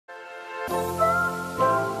What's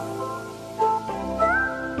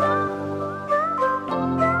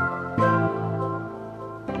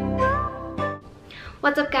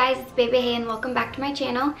up guys, it's baybayhay and welcome back to my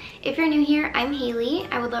channel. If you're new here, I'm Haley.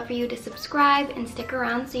 I would love for you to subscribe and stick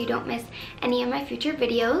around so you don't miss any of my future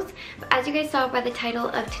videos. But as you guys saw by the title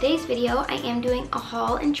of today's video, I am doing a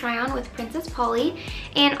haul and try on with Princess Polly,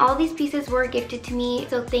 and all these pieces were gifted to me,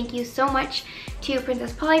 so thank you so much to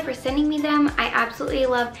Princess Polly for sending me them. I absolutely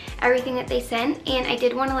love everything that they sent, and I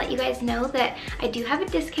did want to let you guys know that I do have a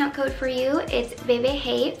discount code for you. It's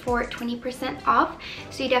baybayhay for 20% off,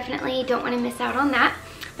 so you definitely don't want to miss out on that.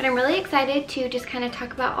 But I'm really excited to just kind of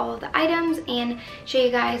talk about all of the items and show you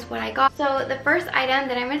guys what I got. So the first item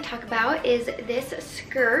that I'm going to talk about is this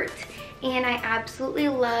skirt. And I absolutely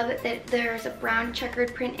love that there's a brown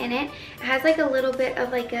checkered print in it. It has like a little bit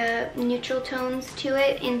of like a neutral tones to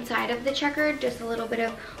it inside of the checkered, just a little bit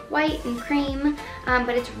of white and cream, but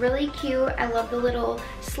it's really cute. I love the little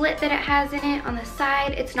slit that it has in it on the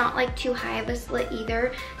side. It's not like too high of a slit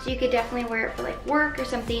either, so you could definitely wear it for like work or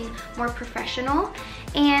something more professional.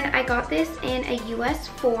 And I got this in a US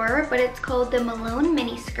 4, but it's called the Malone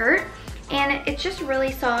mini skirt. And it's just really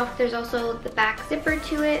soft. There's also the back zipper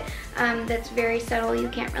to it that's very subtle. You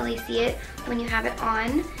can't really see it when you have it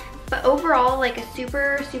on. But overall, like a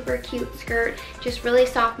super, super cute skirt. Just really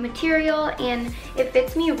soft material, and it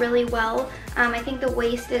fits me really well. I think the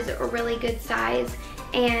waist is a really good size,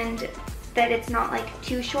 and that it's not like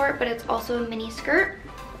too short, but it's also a mini skirt.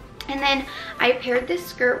 And then I paired this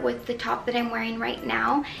skirt with the top that I'm wearing right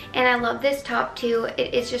now, and I love this top too.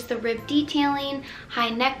 It is just the rib detailing,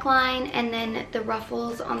 high neckline, and then the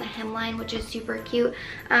ruffles on the hemline, which is super cute.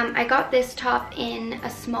 I got this top in a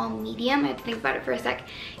small medium. I have to think about it for a sec.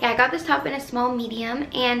 Yeah, I got this top in a small medium,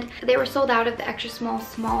 and they were sold out of the extra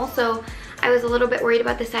small, so I was a little bit worried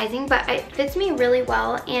about the sizing, but it fits me really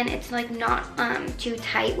well, and it's like not too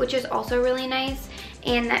tight, which is also really nice.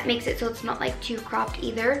 And that makes it so it's not like too cropped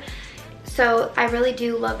either. So I really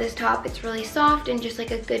do love this top. It's really soft and just like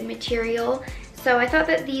a good material. So I thought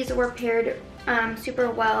that these were paired super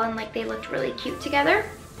well, and like they looked really cute together.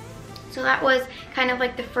 So that was kind of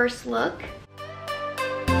like the first look.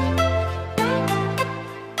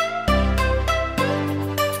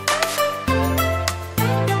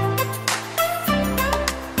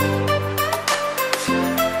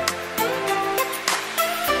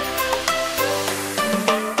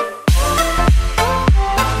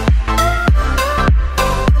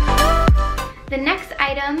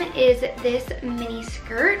 Is this mini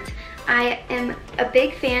skirt. I am a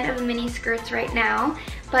big fan of mini skirts right now,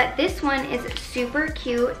 but this one is super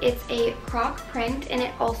cute. It's a croc print, and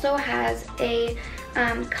it also has a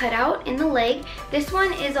cutout in the leg. This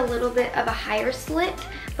one is a little bit of a higher slit,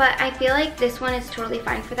 but I feel like this one is totally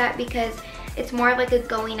fine for that because it's more of like a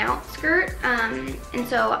going out skirt, and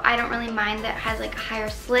so I don't really mind that it has like a higher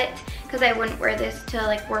slit because I wouldn't wear this to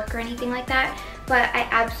like work or anything like that. But I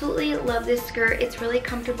absolutely love this skirt. It's really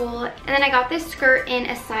comfortable. And then I got this skirt in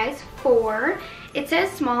a size 4. It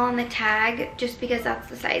says small on the tag just because that's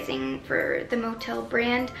the sizing for the Motel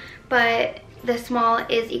brand, but the small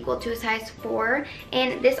is equal to a size 4,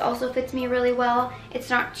 and this also fits me really well. It's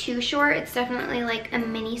not too short. It's definitely like a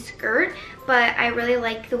mini skirt, but I really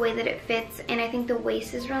like the way that it fits, and I think the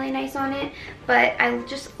waist is really nice on it. But I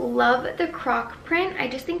just love the croc print. I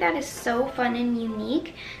just think that is so fun and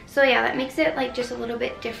unique. So yeah, that makes it like just a little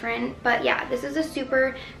bit different. But yeah, this is a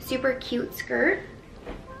super, super cute skirt.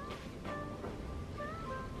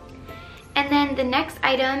 And then the next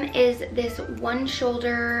item is this one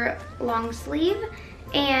shoulder long sleeve,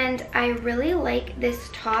 and I really like this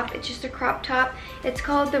top. It's just a crop top. It's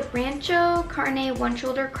called the Rancho Carne one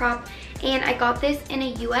shoulder crop, and I got this in a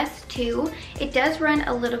US 2. It does run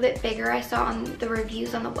a little bit bigger. I saw on the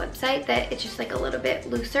reviews on the website that it's just like a little bit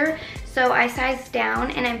looser, so I sized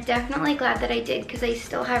down, and I'm definitely glad that I did because I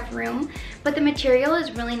still have room. But the material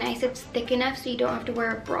is really nice. It's thick enough so you don't have to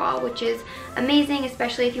wear a bra, which is amazing,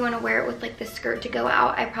 especially if you want to wear it with like the skirt to go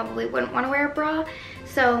out. I probably wouldn't want to wear a bra,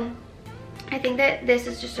 so I think that this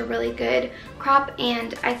is just a really good crop,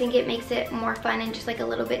 and I think it makes it more fun and just like a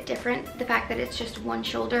little bit different. The fact that it's just one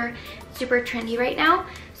shoulder, super trendy right now.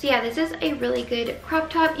 So yeah, this is a really good crop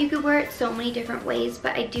top. You could wear it so many different ways,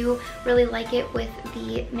 but I do really like it with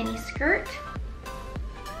the mini skirt.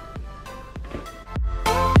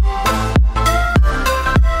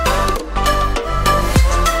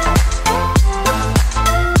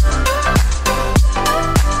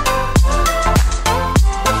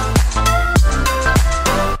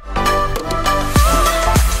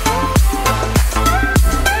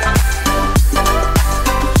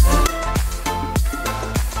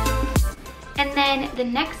 The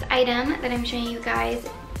next next item that I'm showing you guys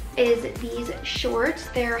is these shorts.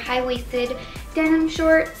 They're high-waisted denim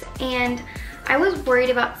shorts, and I was worried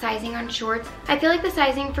about sizing on shorts. I feel like the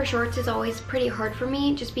sizing for shorts is always pretty hard for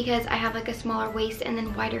me just because I have like a smaller waist and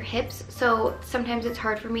then wider hips, so sometimes it's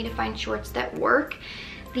hard for me to find shorts that work.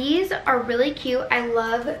 These are really cute. I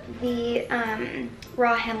love the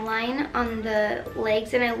raw hemline on the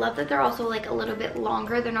legs, and I love that they're also like a little bit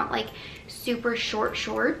longer. They're not like super short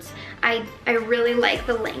shorts. I really like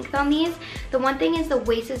the length on these. The one thing is the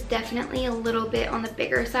waist is definitely a little bit on the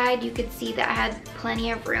bigger side. You could see that I had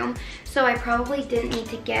plenty of room, so I probably didn't need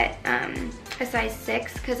to get a size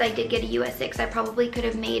 6 because I did get a US 6. I probably could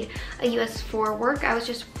have made a US 4 work. I was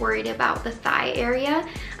just worried about the thigh area,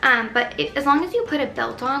 but as long as you put a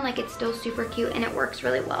belt on, like, it's still super cute and it works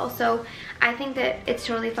really well. So I think that it's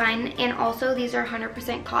totally fine. And also these are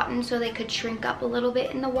 100% cotton, so they could shrink up a little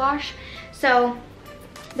bit in the wash. So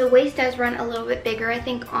the waist does run a little bit bigger, I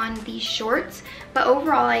think, on these shorts, but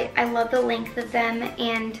overall I love the length of them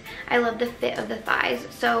and I love the fit of the thighs.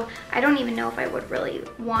 So I don't even know if I would really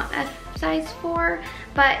want a size 4,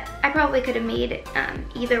 but I probably could have made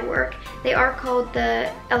either work. They are called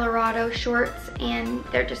the Eldorado shorts, and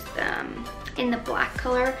they're just in the black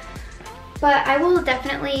color. But I will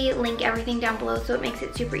definitely link everything down below so it makes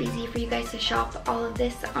it super easy for you guys to shop all of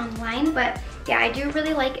this online. But yeah, I do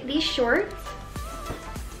really like these shorts.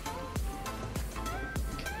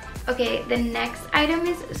 Okay, the next item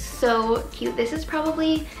is so cute.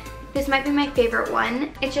 This might be my favorite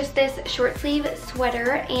one. It's just this short sleeve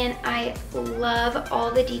sweater, and I love all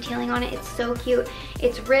the detailing on it. It's so cute.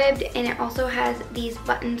 It's ribbed, and it also has these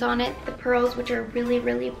buttons on it, the pearls, which are really,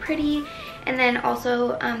 really pretty. And then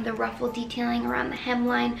also the ruffle detailing around the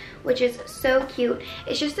hemline, which is so cute.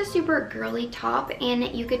 It's just a super girly top, and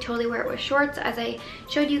you could totally wear it with shorts, as I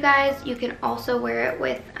showed you guys. You can also wear it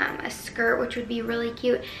with a skirt, which would be really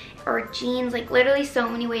cute, or jeans. Like, literally so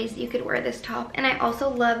many ways you could wear this top. And I also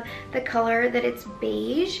love the color that it's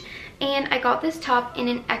beige, and I got this top in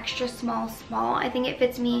an extra small. I think it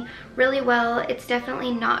fits me really well. It's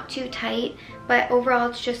definitely not too tight, but overall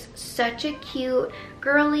it's just such a cute,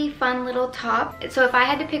 girly, fun little top. So if I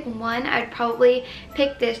had to pick one, I'd probably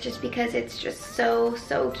pick this just because it's just so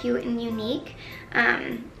cute and unique.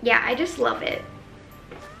 Yeah, I just love it.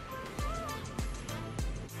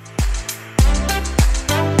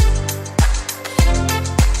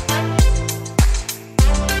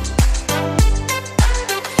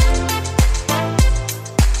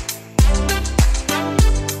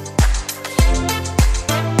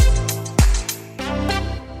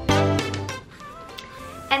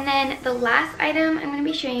 And then the last item I'm going to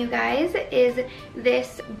be showing you guys is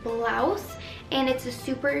this blouse, and it's a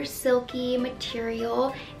super silky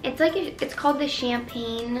material. It's called the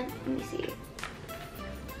champagne. Let me see.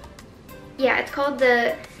 Yeah, it's called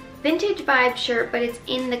the Vintage Vibe shirt, but it's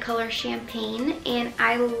in the color champagne, and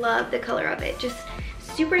I love the color of it. Just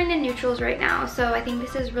super into neutrals right now, so I think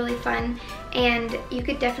this is really fun, and you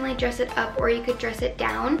could definitely dress it up or you could dress it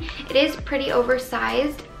down. It is pretty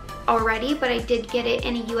oversized already, but I did get it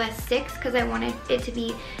in a US 6 because I wanted it to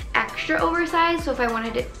be extra oversized. So if I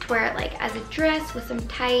wanted to wear it like as a dress with some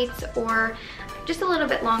tights or just a little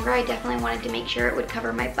bit longer, I definitely wanted to make sure it would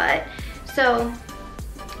cover my butt. So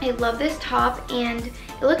I love this top, and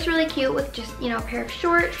it looks really cute with just, you know, a pair of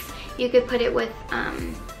shorts. You could put it with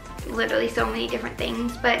literally so many different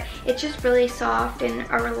things, but it's just really soft and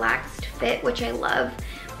a relaxed fit, which I love.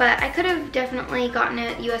 But I could have definitely gotten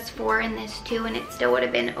a US 4 in this too, and it still would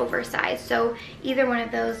have been oversized. So either one of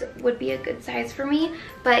those would be a good size for me.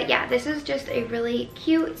 But yeah, this is just a really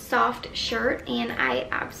cute, soft shirt, and I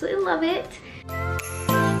absolutely love it.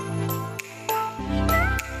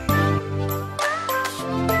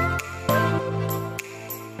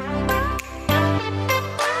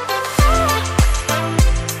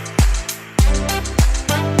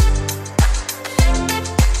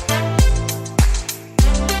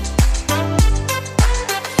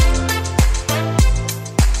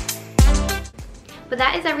 But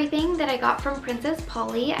that is everything that I got from Princess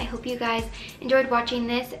Polly. I hope you guys enjoyed watching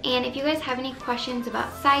this, and if you guys have any questions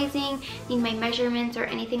about sizing, need my measurements or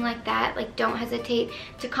anything like that, like, don't hesitate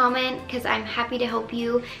to comment, because I'm happy to help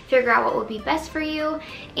you figure out what would be best for you.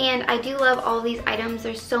 And I do love all these items.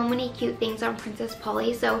 There's so many cute things on Princess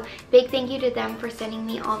Polly, so big thank you to them for sending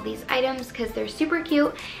me all these items because they're super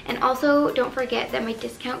cute. And also don't forget that my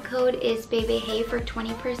discount code is baybayhay for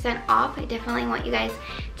 20% off. I definitely want you guys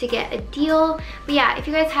to get a deal. But yeah, if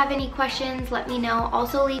you guys have any questions, let me know.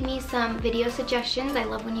 Also leave me some video suggestions. I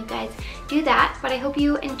love when you guys do that. But I hope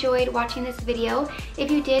you enjoyed watching this video. If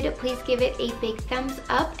you did, please give it a big thumbs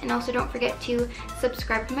up, and also don't forget to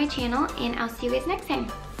subscribe to my channel, and I'll see you guys next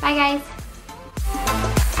time. Bye guys.